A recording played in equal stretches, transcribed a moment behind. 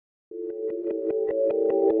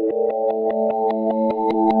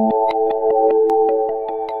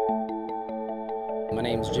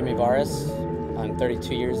name's Jimmy Varas. I'm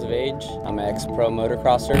 32 years of age. I'm an ex-pro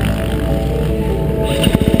motocrosser.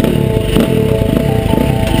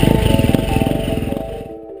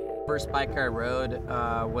 First bike I rode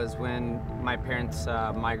was when my parents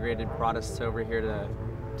brought us over here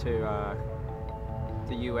to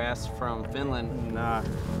the U.S. from Finland. And,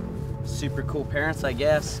 super cool parents, I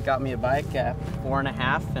guess, got me a bike at 4 and a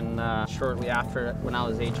half, and shortly after, when I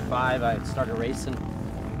was age 5, I started racing.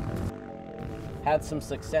 Had some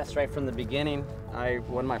success right from the beginning. I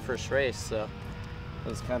won my first race, so it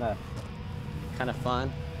was kind of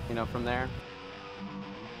fun, you know, from there.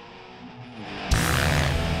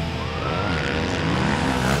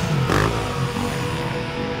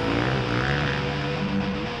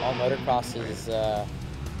 All motocross is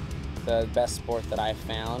the best sport that I've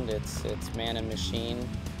found. It's man and machine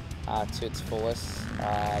to its fullest.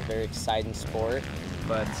 Very exciting sport,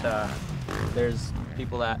 but there's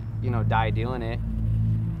people that, you know, die doing it.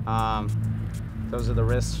 Those are the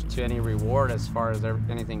risks to any reward as far as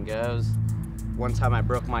anything goes. One time I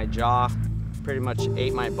broke my jaw, pretty much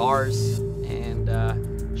ate my bars, and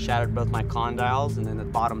shattered both my condyles, and then the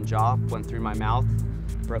bottom jaw went through my mouth,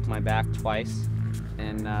 broke my back twice.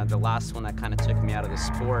 And the last one that kind of took me out of the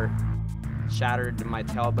sport, shattered my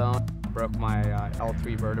tailbone, broke my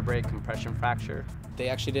L3 vertebrae, compression fracture. They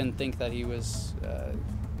actually didn't think that he was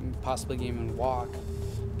possibly going to even walk,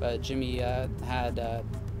 but Jimmy had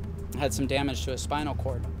some damage to his spinal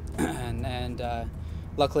cord, and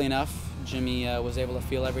luckily enough, Jimmy was able to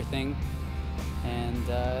feel everything, and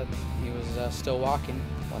he was still walking.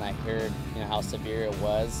 When I heard, you know, how severe it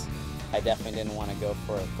was, I definitely didn't want to go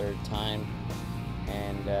for a third time.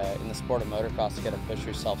 And in the sport of motocross, you got to push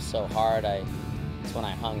yourself so hard. That's when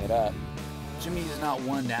I hung it up. Jimmy is not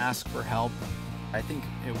one to ask for help. I think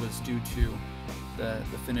it was due to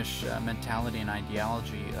the Finnish mentality and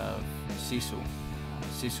ideology of sisu.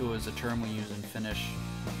 Sisu is a term we use in Finnish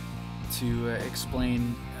to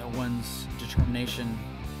explain one's determination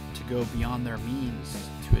to go beyond their means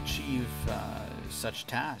to achieve such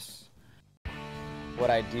tasks. What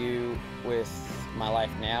I do with my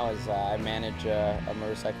life now is I manage a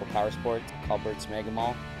motorcycle power sport called Bert's Mega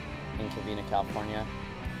Mall in Covina, California,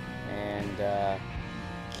 and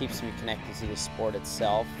keeps me connected to the sport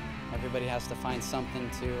itself. Everybody has to find something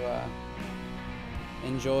to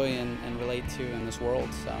enjoy and relate to in this world,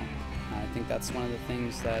 so I think that's one of the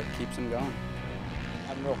things that keeps them going.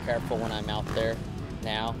 I'm real careful when I'm out there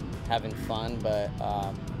now, having fun, but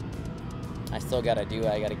I still got to do it.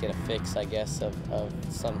 I got to get a fix, I guess, of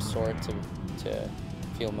some sort to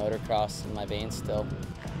feel motocross in my veins still.